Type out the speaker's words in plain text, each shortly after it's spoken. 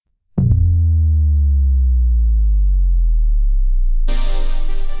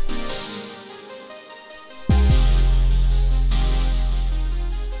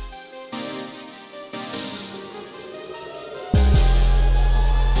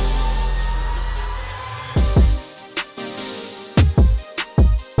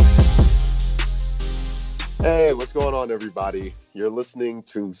What's going on, everybody? You're listening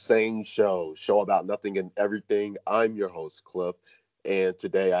to Sane show about nothing and everything. I'm your host, Cliff, and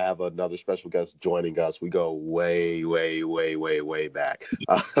today I have another special guest joining us. We go way back.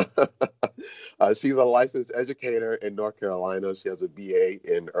 She's a licensed educator in North Carolina. She has a BA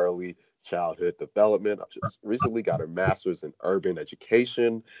in early childhood development. She's recently got her master's in urban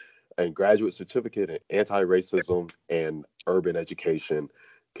education and graduate certificate in anti-racism and urban education.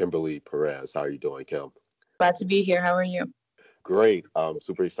 Kimberly Perez, how are you doing, Kim? Glad to be here. How are you? Great. I'm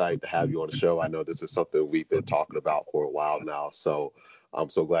super excited to have you on the show. I know this is something we've been talking about for a while now. So I'm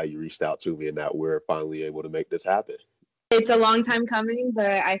so glad you reached out to me and that we're finally able to make this happen. It's a long time coming, but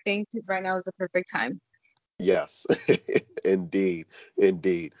I think right now is the perfect time. Yes, indeed.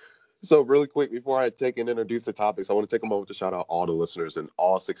 So really quick, before I take and introduce the topics, I want to take a moment to shout out all the listeners in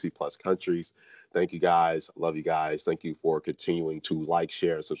all 60 plus countries. Thank you guys. Love you guys. Thank you for continuing to like,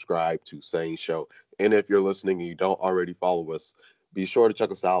 share, and subscribe to Sane Show. And if you're listening and you don't already follow us, be sure to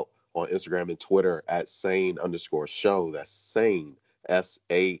check us out on Instagram and Twitter at sane_show. That's sane,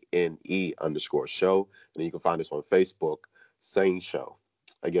 SANE_show. And you can find us on Facebook, Sane Show.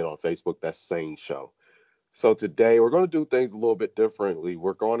 Again, on Facebook, that's Sane Show. So today we're going to do things a little bit differently.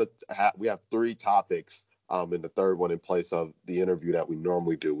 We have three topics, and the third one in place of the interview that we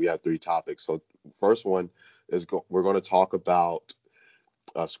normally do. We have three topics. So first one is we're going to talk about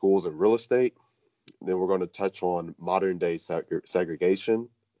schools and real estate. Then we're going to touch on modern day segregation.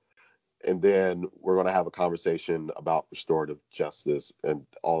 And then we're going to have a conversation about restorative justice and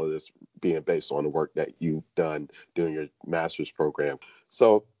all of this being based on the work that you've done during your master's program.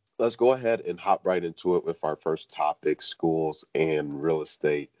 So let's go ahead and hop right into it with our first topic, schools and real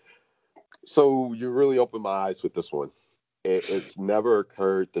estate. So you really opened my eyes with this one. It's never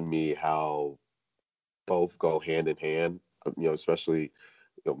occurred to me how both go hand in hand, especially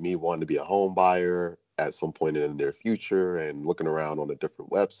me wanting to be a home buyer at some point in the near future and looking around on the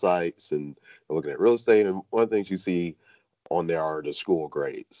different websites and looking at real estate. And one of the things you see on there are the school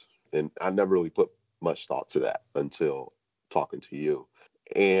grades. And I never really put much thought to that until talking to you.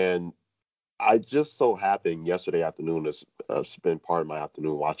 And I just so happened yesterday afternoon to spend part of my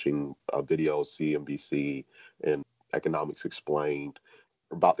afternoon watching a video, CNBC and Economics Explained,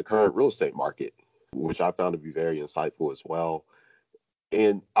 about the current real estate market, which I found to be very insightful as well.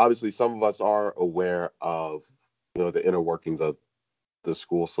 And obviously, some of us are aware of, the inner workings of the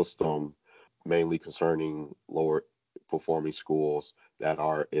school system, mainly concerning lower performing schools that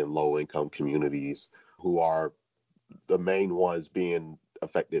are in low income communities, who are the main ones being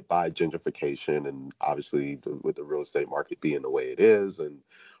affected by gentrification, and obviously with the real estate market being the way it is and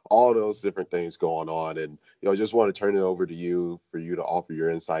all those different things going on. And I just want to turn it over to you for you to offer your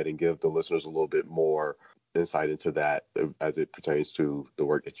insight and give the listeners a little bit more insight into that as it pertains to the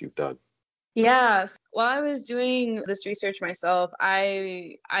work that you've done. Yeah. While I was doing this research myself,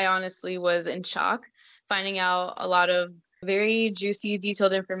 I honestly was in shock finding out a lot of very juicy,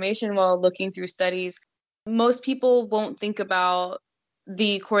 detailed information while looking through studies. Most people won't think about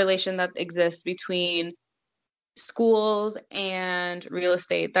the correlation that exists between schools and real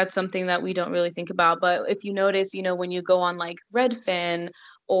estate. That's something that we don't really think about. But if you notice, when you go on like Redfin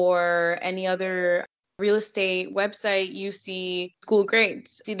or any other real estate website, you see school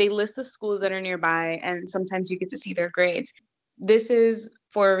grades. See, they list the schools that are nearby, and sometimes you get to see their grades. This is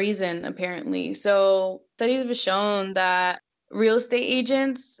for a reason, apparently. So studies have shown that real estate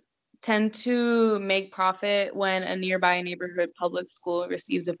agents tend to make profit when a nearby neighborhood public school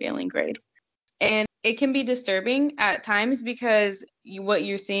receives a failing grade. And it can be disturbing at times because what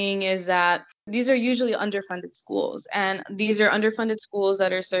you're seeing is that these are usually underfunded schools. And these are underfunded schools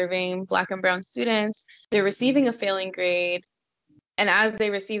that are serving Black and brown students. They're receiving a failing grade. And as they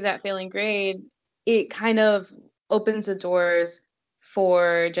receive that failing grade, it kind of opens the doors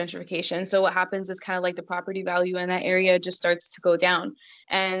for gentrification. So what happens is kind of like the property value in that area just starts to go down.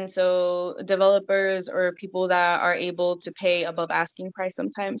 And so developers or people that are able to pay above asking price,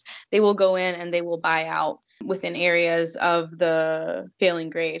 sometimes they will go in and they will buy out within areas of the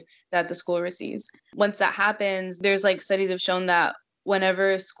failing grade that the school receives. Once that happens, there's like studies have shown that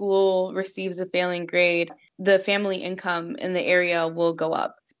whenever a school receives a failing grade, the family income in the area will go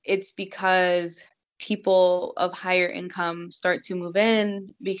up. It's because people of higher income start to move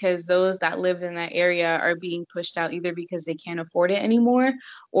in because those that lived in that area are being pushed out either because they can't afford it anymore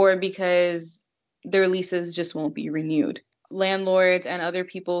or because their leases just won't be renewed. Landlords and other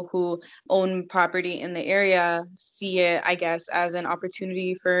people who own property in the area see it, I guess, as an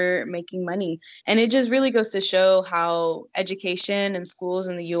opportunity for making money. And it just really goes to show how education and schools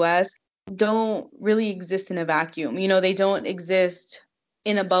in the US don't really exist in a vacuum. They don't exist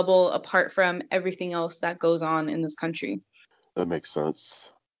in a bubble apart from everything else that goes on in this country. That makes sense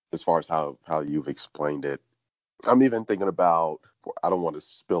as far as how you've explained it. I'm even thinking about, I don't want to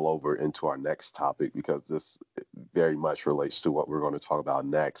spill over into our next topic because this very much relates to what we're going to talk about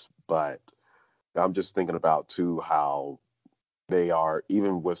next. But I'm just thinking about too how they are,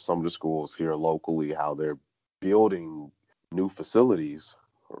 even with some of the schools here locally, how they're building new facilities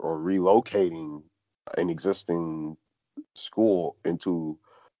or relocating an existing school into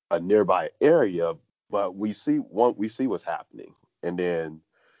a nearby area. But we see what's happening. And then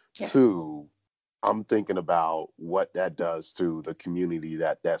Yes. two, I'm thinking about what that does to the community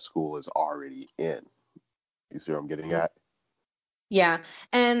that that school is already in. You see what I'm getting at? Yeah.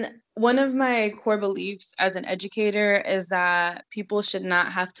 And one of my core beliefs as an educator is that people should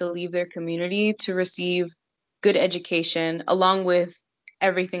not have to leave their community to receive good education, along with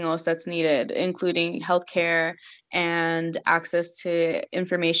everything else that's needed, including healthcare and access to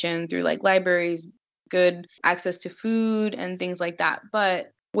information through like libraries, good access to food and things like that.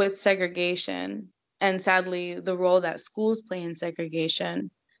 But with segregation, and sadly, the role that schools play in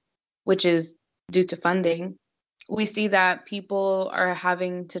segregation, which is due to funding, we see that people are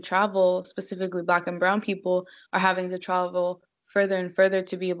having to travel, specifically Black and Brown people are having to travel further and further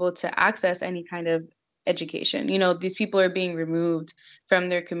to be able to access any kind of education. You know, these people are being removed from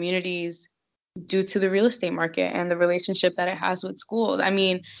their communities due to the real estate market and the relationship that it has with schools. I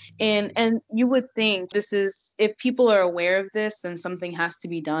mean, and you would think this is, if people are aware of this, then something has to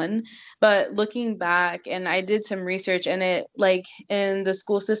be done. But looking back, and I did some research, and it, like, in the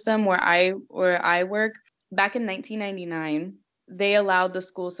school system where I work, back in 1999, they allowed the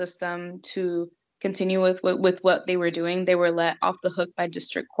school system to continue with what they were doing. They were let off the hook by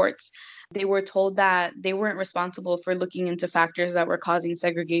district courts. They were told that they weren't responsible for looking into factors that were causing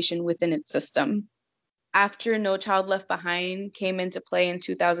segregation within its system. After No Child Left Behind came into play in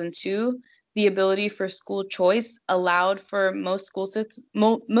 2002, the ability for school choice allowed for most school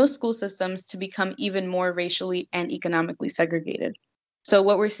systems to become even more racially and economically segregated. So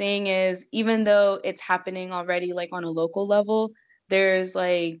what we're seeing is, even though it's happening already like on a local level, there's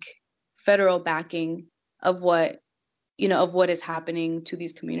like federal backing of what is happening to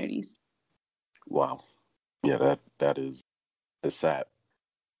these communities. Wow. Yeah, that is, it's sad.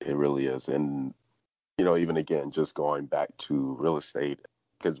 It really is. And even again, just going back to real estate,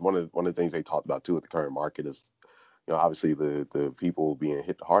 because one of the things they talked about too with the current market is, obviously the people being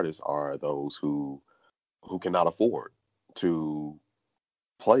hit the hardest are those who cannot afford to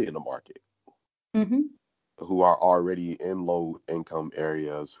play in the market, Hmm. who are already in low income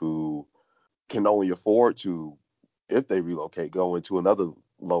areas, who can only afford to, if they relocate, go into another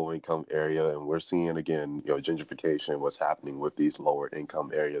low income area. And we're seeing again, gentrification, what's happening with these lower income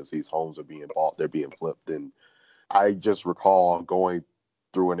areas. These homes are being bought, they're being flipped. And I just recall going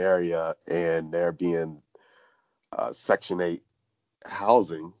through an area and there being Section 8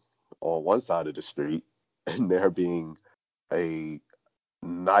 housing on one side of the street, and there being a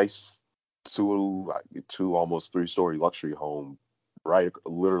nice two almost 3-story luxury home right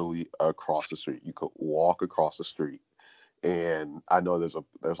literally across the street. You could walk across the street, and I know there's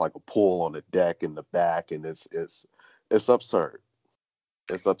like a pool on the deck in the back, and it's absurd.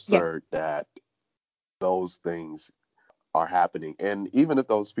 It's Yeah. absurd that those things are happening. And even if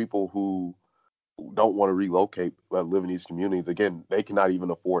those people who don't want to relocate, live in these communities, again, they cannot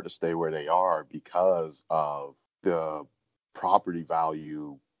even afford to stay where they are because of the property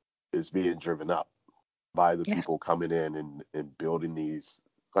value is being driven up by the Yes. people coming in and building these,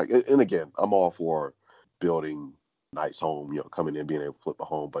 like, and again, I'm all for building nice home, coming in, being able to flip a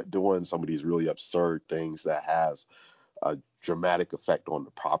home, but doing some of these really absurd things that has a dramatic effect on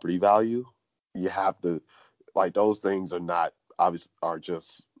the property value, you have to, like, those things are not obvious, are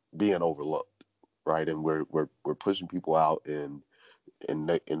just being overlooked, right? And we're pushing people out and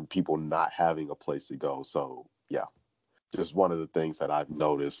people not having a place to go. So yeah, just one of the things that I've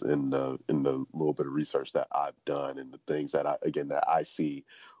noticed in the little bit of research that I've done, and the things that I see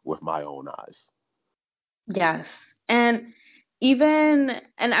with my own eyes. Yes. And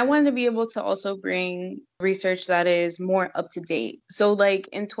I wanted to be able to also bring research that is more up to date. So like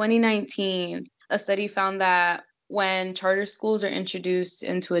in 2019, a study found that when charter schools are introduced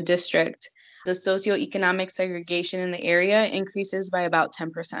into a district, the socioeconomic segregation in the area increases by about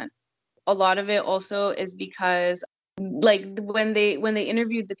 10%. A lot of it also is because, like, when they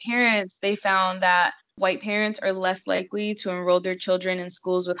interviewed the parents, they found that white parents are less likely to enroll their children in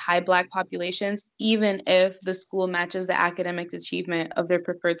schools with high Black populations, even if the school matches the academic achievement of their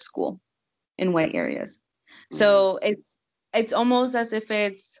preferred school in white areas. Mm, So it's almost as if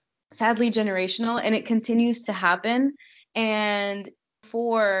it's sadly generational, and it continues to happen. And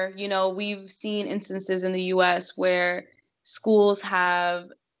before, we've seen instances in the US where schools have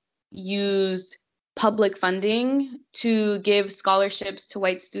used public funding to give scholarships to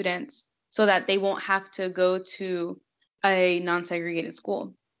white students so that they won't have to go to a non-segregated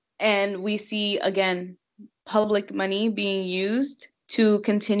school. And we see, again, public money being used to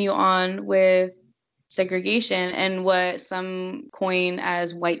continue on with segregation and what some coin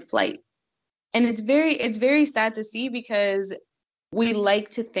as white flight. And it's very sad to see, because we like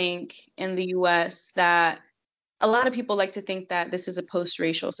to think in the US that a lot of people like to think that this is a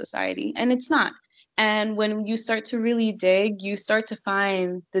post-racial society, and it's not. And when you start to really dig, you start to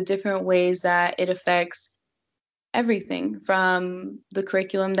find the different ways that it affects everything, from the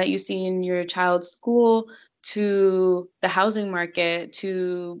curriculum that you see in your child's school to the housing market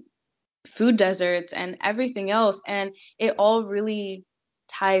to food deserts and everything else. And it all really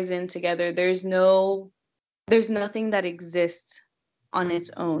ties in together. There's nothing that exists on its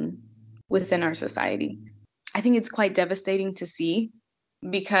own within our society. I think it's quite devastating to see,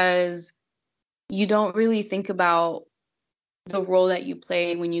 because you don't really think about the role that you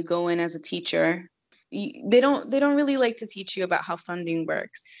play when you go in as a teacher. They don't really like to teach you about how funding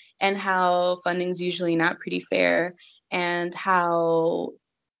works, and how funding's usually not pretty fair, and how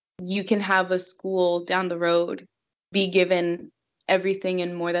you can have a school down the road be given everything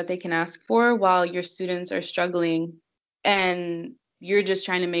and more that they can ask for, while your students are struggling, and you're just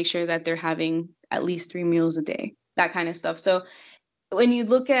trying to make sure that they're having at least 3 meals a day, that kind of stuff. So when you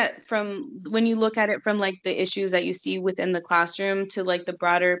look at it from like the issues that you see within the classroom to like the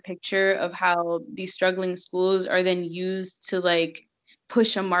broader picture of how these struggling schools are then used to like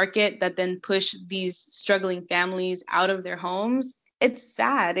push a market that then push these struggling families out of their homes, it's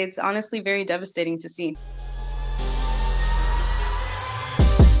sad. It's honestly very devastating to see.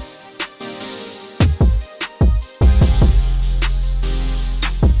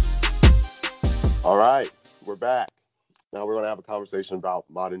 All right, we're back. Now we're going to have a conversation about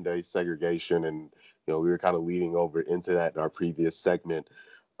modern day segregation, and we were kind of leading over into that in our previous segment.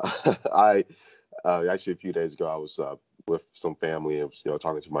 I actually, a few days ago, I was with some family, and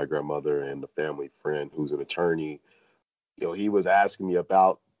talking to my grandmother and a family friend who's an attorney. He was asking me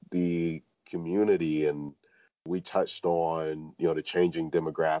about the community, and we touched on the changing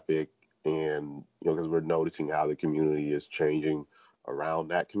demographic, and because we're noticing how the community is changing around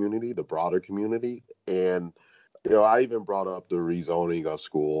that community, the broader community. And I even brought up the rezoning of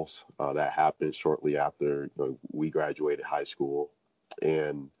schools that happened shortly after we graduated high school,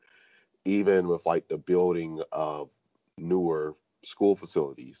 and even with like the building of newer school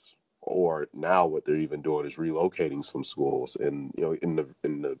facilities, or now what they're even doing is relocating some schools. And in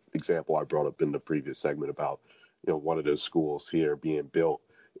the example I brought up in the previous segment about one of those schools here being built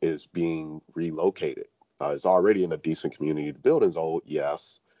is being relocated. It's already in a decent community. The building's old,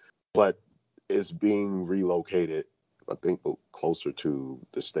 yes, but it's being relocated, I think, closer to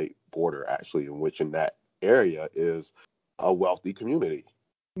the state border, actually, in which in that area is a wealthy community.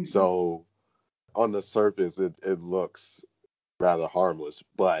 Mm-hmm. So on the surface, it looks rather harmless,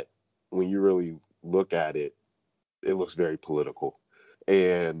 but when you really look at it, it looks very political.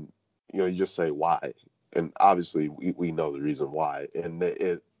 And you just say why, and obviously we know the reason why, and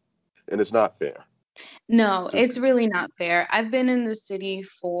it's not fair. No, it's really not fair. I've been in the city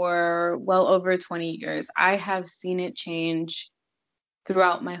for well over 20 years. I have seen it change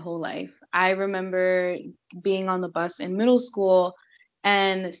throughout my whole life. I remember being on the bus in middle school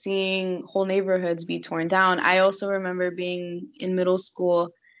and seeing whole neighborhoods be torn down. I also remember being in middle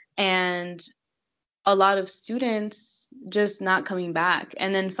school and a lot of students just not coming back,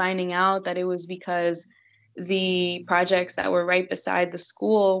 and then finding out that it was because the projects that were right beside the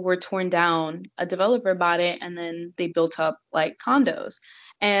school were torn down. A developer bought it, and then they built up like condos.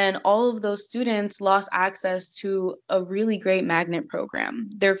 And all of those students lost access to a really great magnet program.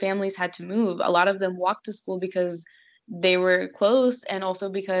 Their families had to move. A lot of them walked to school because they were close, and also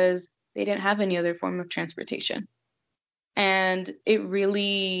because they didn't have any other form of transportation. And it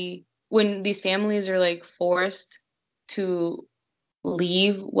really, when these families are like forced to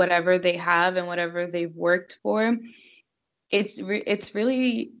leave whatever they have and whatever they've worked for, it's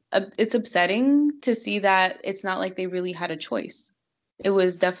really it's upsetting to see that it's not like they really had a choice. It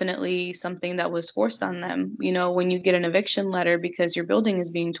was definitely something that was forced on them. When you get an eviction letter because your building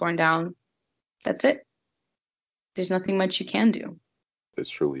is being torn down, that's it. There's nothing much you can do. It's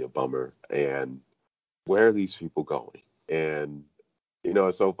truly a bummer. And where are these people going? And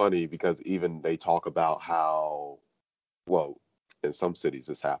it's so funny because even they talk about how, well, in some cities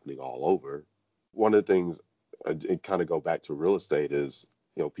it's happening all over. One of the things, it kind of go back to real estate, is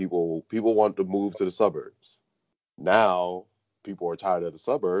people want to move to the suburbs. Now people are tired of the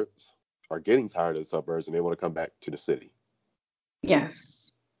suburbs, are getting tired of the suburbs, and they want to come back to the city.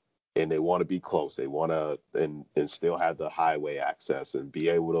 Yes. And they want to be close. They want to and still have the highway access and be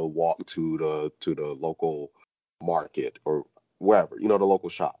able to walk to the local market or wherever, the local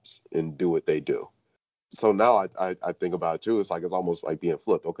shops, and do what they do. So now I think about it too. It's like, it's almost like being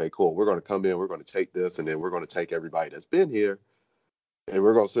flipped. Okay, cool. We're going to come in, we're going to take this, and then we're going to take everybody that's been here, and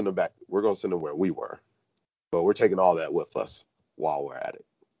we're going to send them back. We're going to send them where we were. But we're taking all that with us while we're at it.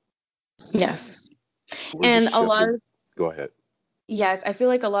 Yes. We're And just a lot shifting. of, Go ahead. yes, I feel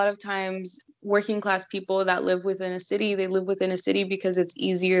like a lot of times working class people that live within a city, they live within a city because it's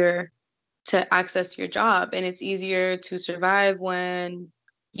easier to access your job, and it's easier to survive when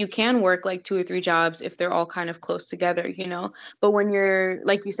you can work like 2 or 3 jobs if they're all kind of close together. But when you're,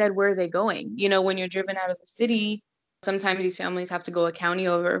 like you said, where are they going? When you're driven out of the city, sometimes these families have to go a county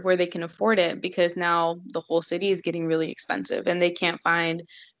over where they can afford it, because now the whole city is getting really expensive and they can't find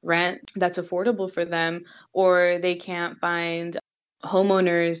rent that's affordable for them, or they can't find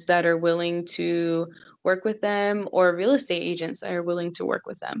homeowners that are willing to work with them, or real estate agents that are willing to work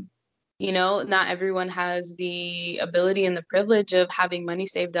with them. Not everyone has the ability and the privilege of having money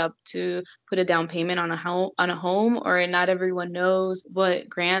saved up to put a down payment on a home, or not everyone knows what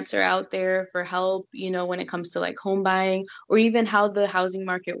grants are out there for help, when it comes to like home buying, or even how the housing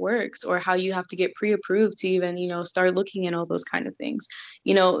market works, or how you have to get pre-approved to even, start looking at all those kind of things.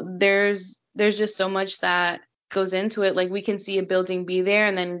 There's just so much that goes into it. Like, we can see a building be there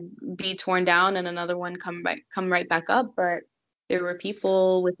and then be torn down and another one come right back up, but there were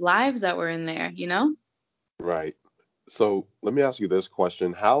people with lives that were in there. Right. So let me ask you this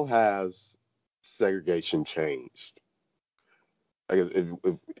question: how has segregation changed? Like,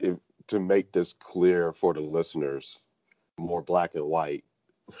 if to make this clear for the listeners, more black and white,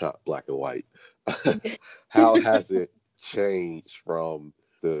 not black and white. How has it changed from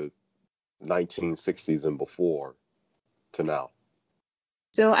the 1960s and before to now?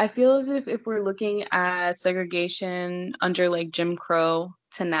 So I feel as if we're looking at segregation under like Jim Crow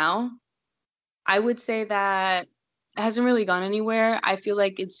to now, I would say that it hasn't really gone anywhere. I feel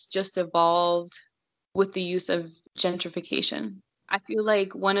like it's just evolved with the use of gentrification. I feel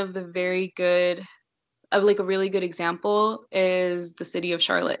like one of the like a really good example is the city of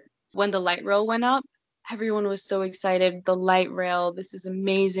Charlotte. When the light rail went up, everyone was so excited. The light rail, this is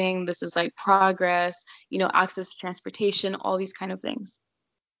amazing. This is like progress, access to transportation, all these kind of things.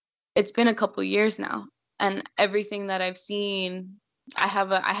 It's been a couple years now, and everything that I've seen, I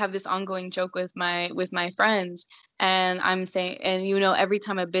have this ongoing joke with my friends, and I'm saying, and every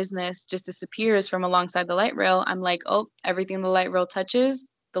time a business just disappears from alongside the light rail, I'm like, oh, everything the light rail touches,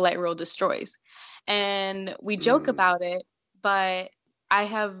 the light rail destroys. And we joke Mm, about it, but I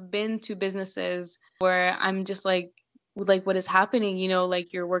have been to businesses where I'm just like what is happening,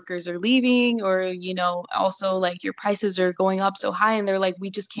 like your workers are leaving, or also like your prices are going up so high, and they're like, we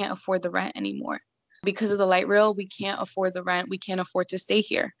just can't afford the rent anymore. Because of the light rail, we can't afford the rent, we can't afford to stay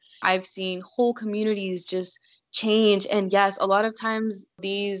here. I've seen whole communities just change, and yes, a lot of times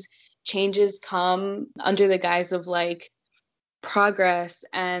these changes come under the guise of like progress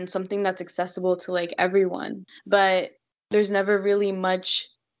and something that's accessible to like everyone, but there's never really much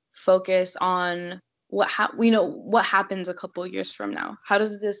focus on what happens a couple years from now. How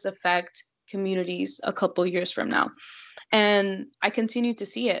does this affect communities a couple years from now? And I continue to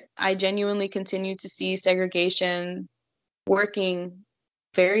see it. I genuinely continue to see segregation working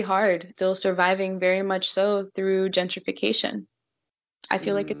very hard, still surviving very much so through gentrification. I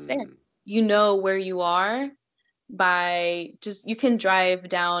feel like it's there. mm, You know where you are by just, you can drive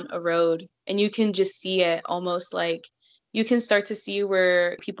down a road and you can just see it, almost like you can start to see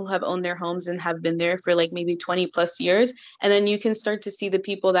where people have owned their homes and have been there for like maybe 20 plus years, and then you can start to see the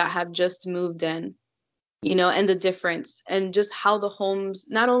people that have just moved in, and the difference, and just how the homes,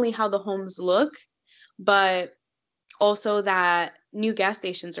 not only how the homes look, but also that new gas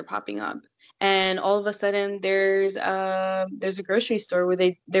stations are popping up, and all of a sudden there's a grocery store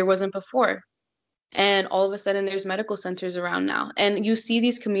where there wasn't before, and all of a sudden there's medical centers around now, and you see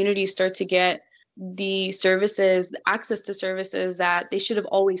these communities start to get the services, the access to services that they should have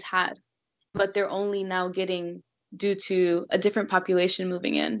always had, but they're only now getting due to a different population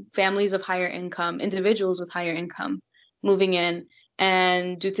moving in, families of higher income, individuals with higher income moving in.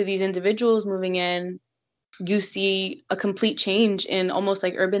 And due to these individuals moving in, you see a complete change in almost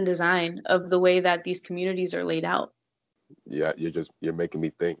like urban design of the way that these communities are laid out. yeah, you're making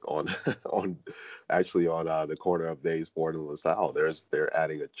me think on on actually on the corner of Baysport and LaSalle. They're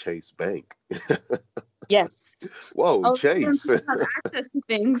adding a Chase Bank. Yes. Whoa, Oh, Chase. people have access to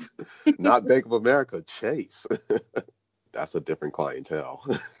things. Not Bank of America, Chase. that's a different clientele.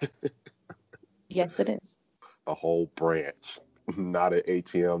 Yes, it is. A whole branch, not an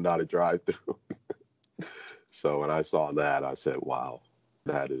ATM, not a drive-through. So when I saw that, I said, "Wow,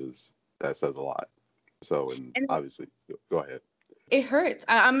 that says a lot." So, and And obviously, go ahead. it hurts.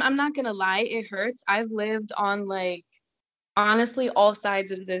 I'm not gonna lie, it hurts. I've lived on like honestly all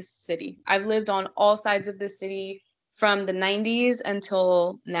sides of this city. I've lived on all sides of this city from the 90s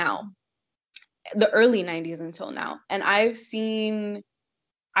until now, the early 90s until now. And I've seen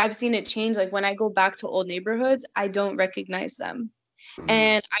it change. Like when I go back to old neighborhoods, I don't recognize them. Mm,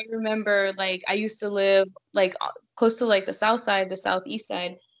 And I remember like I used to live like close to like the south side, the southeast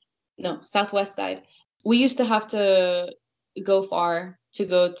side, no, southwest side. We used to have to go far to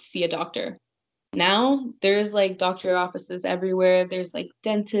go to see a doctor. Now there's like doctor offices everywhere. There's like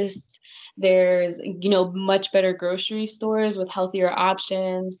dentists. There's, much better grocery stores with healthier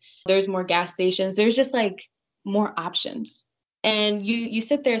options. There's more gas stations. There's just like more options. And you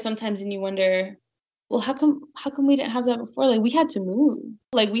sit there sometimes and you wonder, well, how come we didn't have that before? Like we had to move.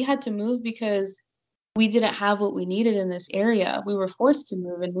 Like we had to move because we didn't have what we needed in this area. We were forced to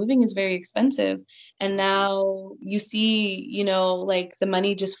move, and moving is very expensive. And now you see, like the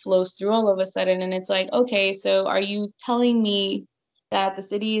money just flows through all of a sudden. And it's like, okay, so are you telling me that the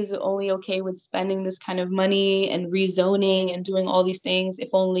city is only okay with spending this kind of money and rezoning and doing all these things if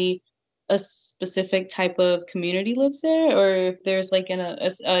only a specific type of community lives there, or if there's like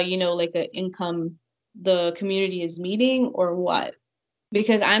like an income the community is meeting, or what?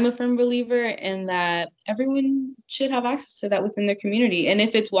 Because I'm a firm believer in that everyone should have access to that within their community. And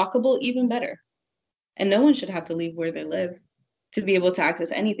if it's walkable, even better. And no one should have to leave where they live to be able to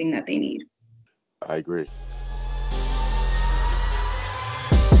access anything that they need. I agree.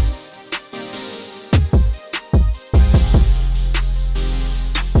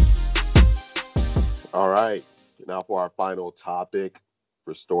 All right. Now for our final topic,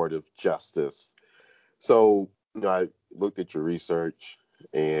 restorative justice. So, I looked at your research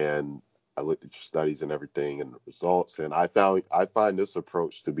and I looked at your studies and everything and the results, and I find this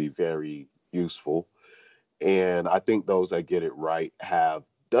approach to be very useful. And I think those that get it right have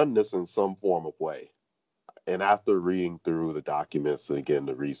done this in some form of way. And after reading through the documents and again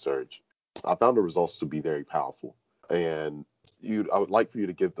the research, I found the results to be very powerful. And I would like for you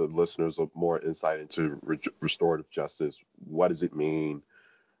to give the listeners more insight into restorative justice. What does it mean?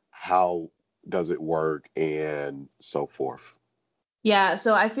 How does it work, and so forth? Yeah,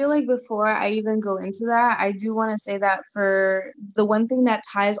 so I feel like before I even go into that, I do want to say that for the one thing that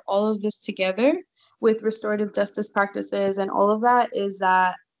ties all of this together with restorative justice practices and all of that is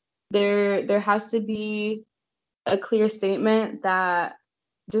that there has to be a clear statement that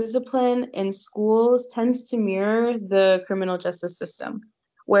discipline in schools tends to mirror the criminal justice system,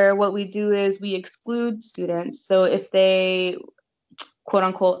 where what we do is we exclude students. So if they quote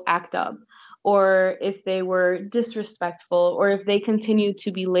unquote act up, or if they were disrespectful, or if they continue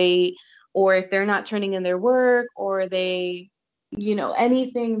to be late, or if they're not turning in their work, or they,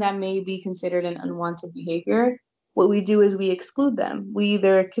 anything that may be considered an unwanted behavior, what we do is we exclude them. We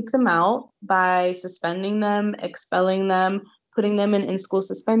either kick them out by suspending them, expelling them, putting them in school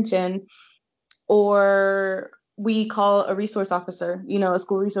suspension, or we call a resource officer, a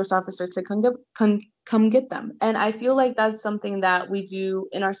school resource officer to come get them. And I feel like that's something that we do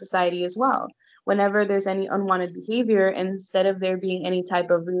in our society as well. Whenever there's any unwanted behavior, instead of there being any type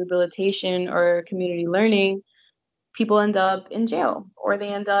of rehabilitation or community learning, people end up in jail or they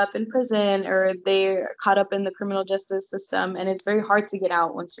end up in prison or they're caught up in the criminal justice system. And it's very hard to get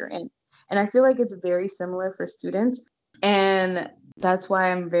out once you're in. And I feel like it's very similar for students. And that's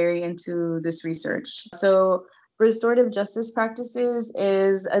why I'm very into this research. So, restorative justice practices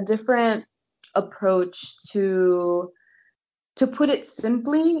is a different approach to put it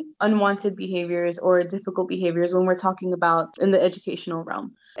simply, unwanted behaviors or difficult behaviors when we're talking about in the educational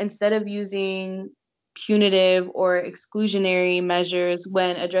realm. Instead of using punitive or exclusionary measures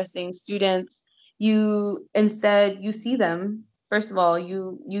when addressing students, you see them. First of all,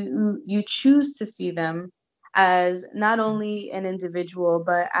 you choose to see them as not only an individual,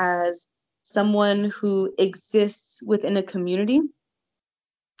 but as someone who exists within a community,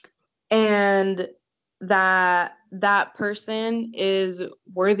 and that person is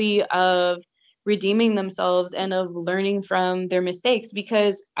worthy of redeeming themselves and of learning from their mistakes.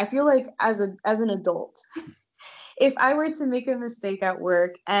 Because I feel like as an adult, if I were to make a mistake at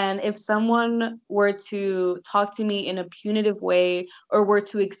work and if someone were to talk to me in a punitive way or were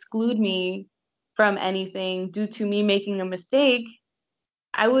to exclude me from anything due to me making a mistake,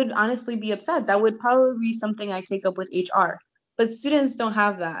 I would honestly be upset. That would probably be something I take up with HR. But students don't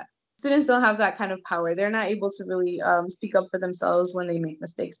have that. students don't have that kind of power. They're not able to really speak up for themselves when they make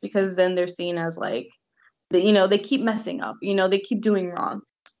mistakes, because then they're seen as like, they keep messing up, they keep doing wrong.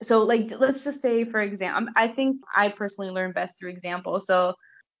 So like, let's just say, for example, I think I personally learn best through example. So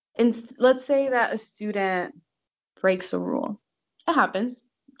let's say that a student breaks a rule. It happens.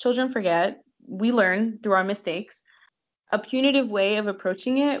 Children forget. We learn through our mistakes. A punitive way of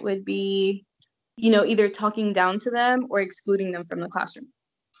approaching it would be, either talking down to them or excluding them from the classroom.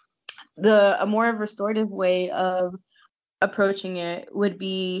 A more restorative way of approaching it would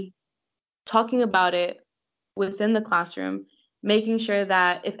be talking about it within the classroom, making sure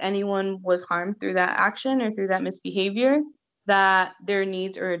that if anyone was harmed through that action or through that misbehavior, that their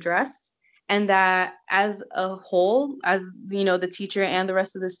needs are addressed, and that as a whole, as the teacher and the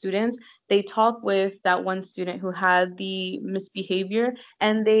rest of the students, they talk with that one student who had the misbehavior,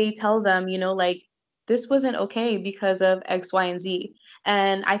 and they tell them, like, this wasn't okay because of X, Y, and Z.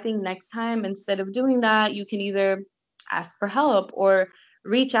 And I think next time, instead of doing that, you can either ask for help or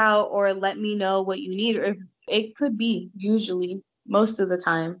reach out or let me know what you need. Or if it could be, usually most of the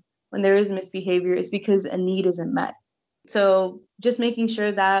time when there is misbehavior, it's because a need isn't met. So just making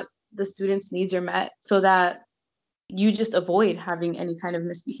sure that the students' needs are met so that you just avoid having any kind of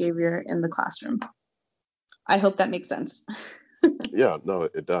misbehavior in the classroom. I hope that makes sense. Yeah, no,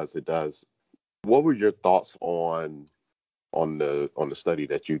 it does. It does. What were your thoughts on the study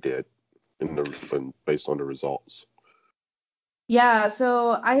that you did and based on the results? Yeah,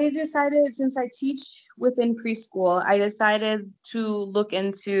 so I decided, since I teach within preschool, I decided to look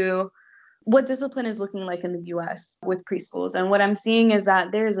into what discipline is looking like in the US with preschools. And what I'm seeing is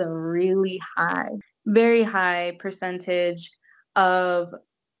that there is a really high, very high percentage of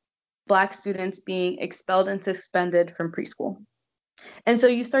Black students being expelled and suspended from preschool. And so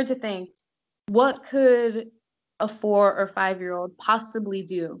you start to think, what could a 4 or 5-year-old possibly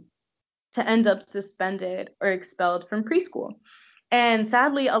do to end up suspended or expelled from preschool? And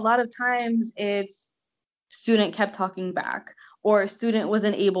sadly, a lot of times it's student kept talking back, or student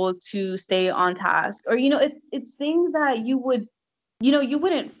wasn't able to stay on task, or it's things that you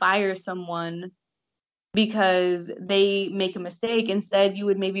wouldn't fire someone because they make a mistake. Instead, you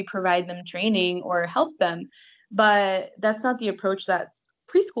would maybe provide them training or help them. But that's not the approach that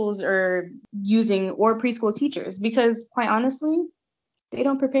preschools are using, or preschool teachers, because quite honestly, they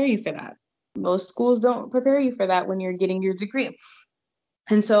don't prepare you for that. Most schools don't prepare you for that when you're getting your degree.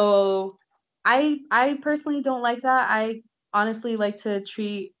 And so I personally don't like that. I honestly like to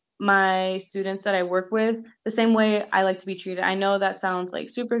treat my students that I work with the same way I like to be treated. I know that sounds like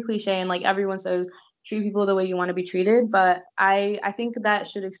super cliche, and like everyone says, treat people the way you want to be treated, but I think that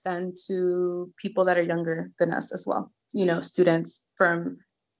should extend to people that are younger than us as well. Students from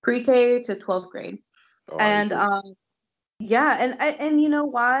pre-K to 12th grade. Oh, And yeah,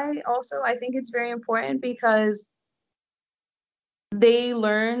 and why also I think it's very important, because they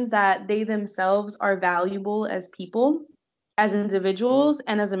learn that they themselves are valuable as people, as individuals,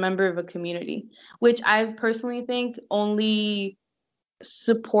 and as a member of a community, which I personally think only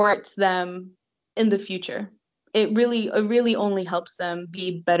supports them in the future. It really only helps them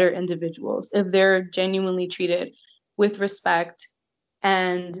be better individuals if they're genuinely treated with respect,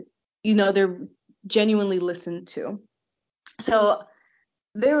 and they're genuinely listened to. So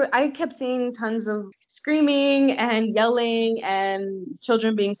I kept seeing tons of screaming and yelling and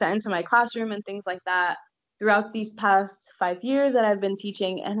children being sent into my classroom and things like that throughout these past 5 years that I've been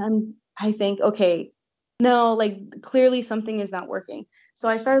teaching. And I think, okay, no, like clearly something is not working. So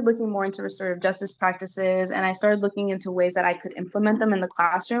I started looking more into restorative justice practices, and I started looking into ways that I could implement them in the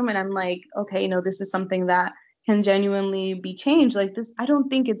classroom. And I'm like, okay, this is something that can genuinely be changed. Like this, I don't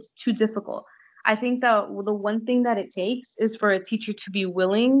think it's too difficult. I think that the one thing that it takes is for a teacher to be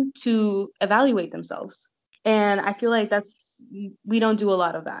willing to evaluate themselves. And I feel like we don't do a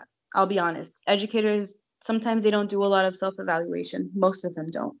lot of that. I'll be honest. Educators, sometimes they don't do a lot of self-evaluation. Most of them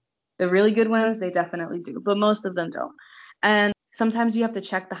don't. The really good ones, they definitely do, but most of them don't. And sometimes you have to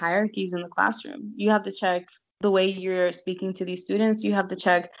check the hierarchies in the classroom. You have to check the way you're speaking to these students. You have to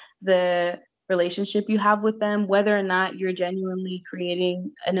check the relationship you have with them, whether or not you're genuinely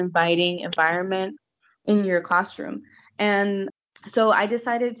creating an inviting environment in your classroom. And so I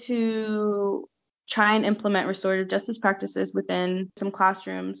decided to try and implement restorative justice practices within some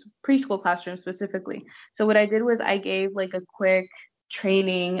classrooms, preschool classrooms specifically. So what I did was I gave like a quick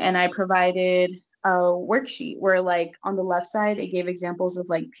training, and I provided a worksheet where, like, on the left side it gave examples of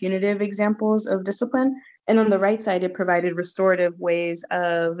like punitive examples of discipline, and on the right side it provided restorative ways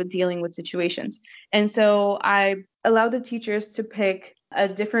of dealing with situations. And so I allowed the teachers to pick a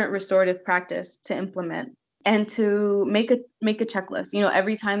different restorative practice to implement and to make a checklist.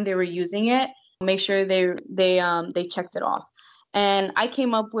 Every time they were using it, make sure they checked it off. And I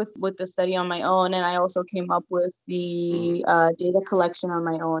came up with the study on my own, and I also came up with the data collection on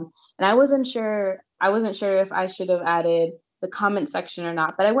my own. And I wasn't sure if I should have added the comment section or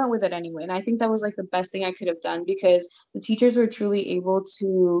not, but I went with it anyway. And I think that was like the best thing I could have done, because the teachers were truly able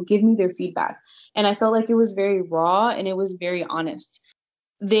to give me their feedback. And I felt like it was very raw and it was very honest.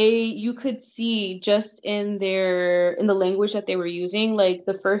 You could see just in the language that they were using, like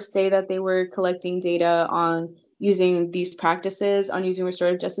the first day that they were collecting data on using these practices, on using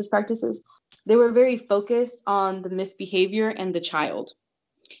restorative justice practices, they were very focused on the misbehavior and the child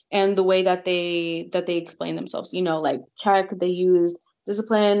and the way that they explain themselves. Like check, they used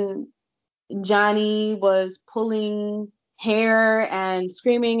discipline. Johnny was pulling hair and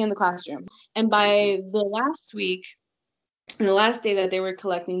screaming in the classroom. And by the last week, and the last day that they were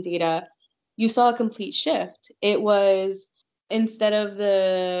collecting data, you saw a complete shift. It was, instead of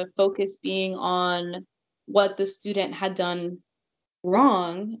the focus being on what the student had done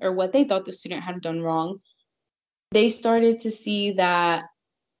wrong or what they thought the student had done wrong, they started to see that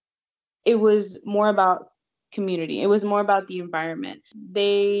it was more about community. It was more about the environment.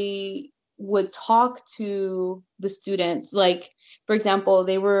 They would talk to the students. Like, for example,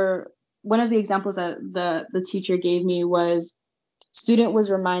 one of the examples that the teacher gave me was, student was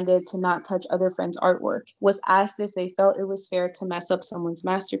reminded to not touch other friends' artwork, was asked if they felt it was fair to mess up someone's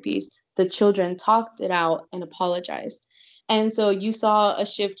masterpiece. The children talked it out and apologized. And so you saw a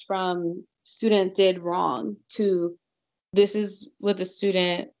shift from student did wrong to, this is what the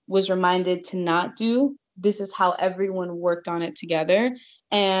student was reminded to not do. This is how everyone worked on it together.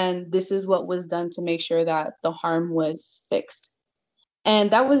 And this is what was done to make sure that the harm was fixed.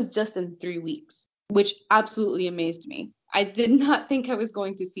 And that was just in 3 weeks, which absolutely amazed me. I did not think I was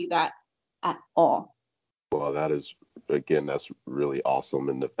going to see that at all. Well, that's really awesome.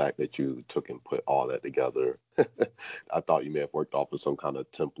 And the fact that you took and put all that together, I thought you may have worked off of some kind of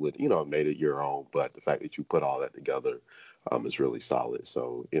template, made it your own. But the fact that you put all that together is really solid.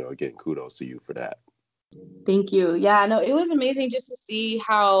 So, again, kudos to you for that. Thank you. Yeah, no, it was amazing just to see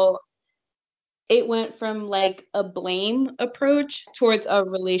how it went from like a blame approach towards a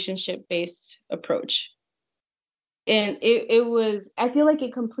relationship-based approach. And it was, I feel like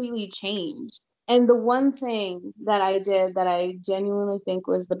it completely changed. And the one thing that I did that I genuinely think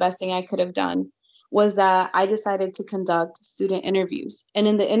was the best thing I could have done was that I decided to conduct student interviews. And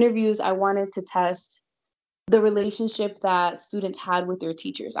in the interviews, I wanted to test the relationship that students had with their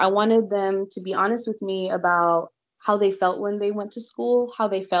teachers. I wanted them to be honest with me about how they felt when they went to school, how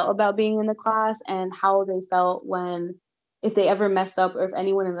they felt about being in the class, and how they felt if they ever messed up, or if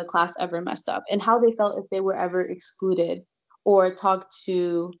anyone in the class ever messed up, and how they felt if they were ever excluded or talked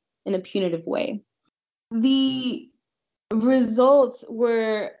to in a punitive way. The results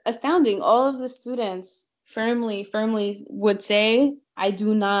were astounding. All of the students firmly would say, I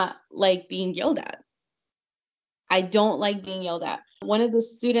do not like being yelled at. I don't like being yelled at. One of the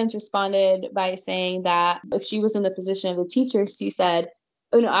students responded by saying that if she was in the position of the teacher, she said,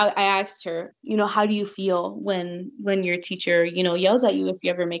 I asked her, how do you feel when your teacher, yells at you if you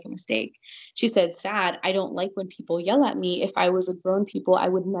ever make a mistake? She said, sad. I don't like when people yell at me. If I was a grown people, I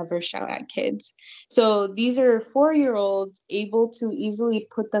would never shout at kids. So these are 4-year-olds able to easily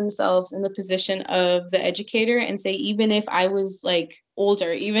put themselves in the position of the educator and say, even if I was like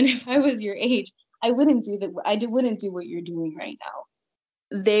older, even if I was your age, I wouldn't do that. I wouldn't do what you're doing right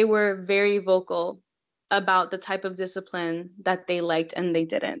now. They were very vocal about the type of discipline that they liked and they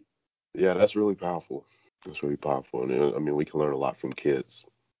didn't. Yeah, that's really powerful. That's really powerful. And we can learn a lot from kids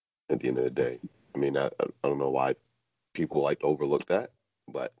at the end of the day. I don't know why people like to overlook that,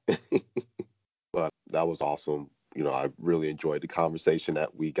 but but that was awesome. I really enjoyed the conversation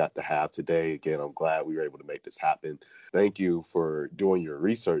that we got to have today. Again, I'm glad we were able to make this happen. Thank you for doing your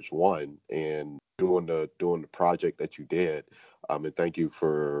research, one, and doing the project that you did. And thank you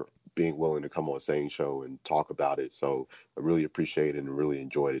for being willing to come on Sane Show and talk about it. So I really appreciate it and really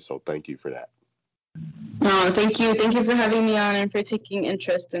enjoyed it. So thank you for that. No, thank you. Thank you for having me on and for taking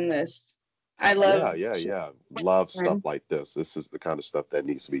interest in this. I love love stuff like this. This is the kind of stuff that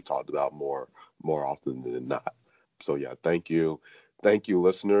needs to be talked about more often than not. So yeah, thank you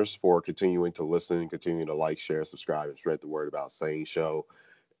listeners for continuing to listen, continuing to like, share, subscribe, and spread the word about Sane Show.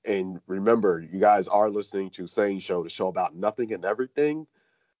 And remember, you guys are listening to Sane Show, the show about nothing and everything.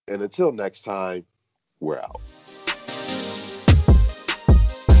 And until next time, we're out.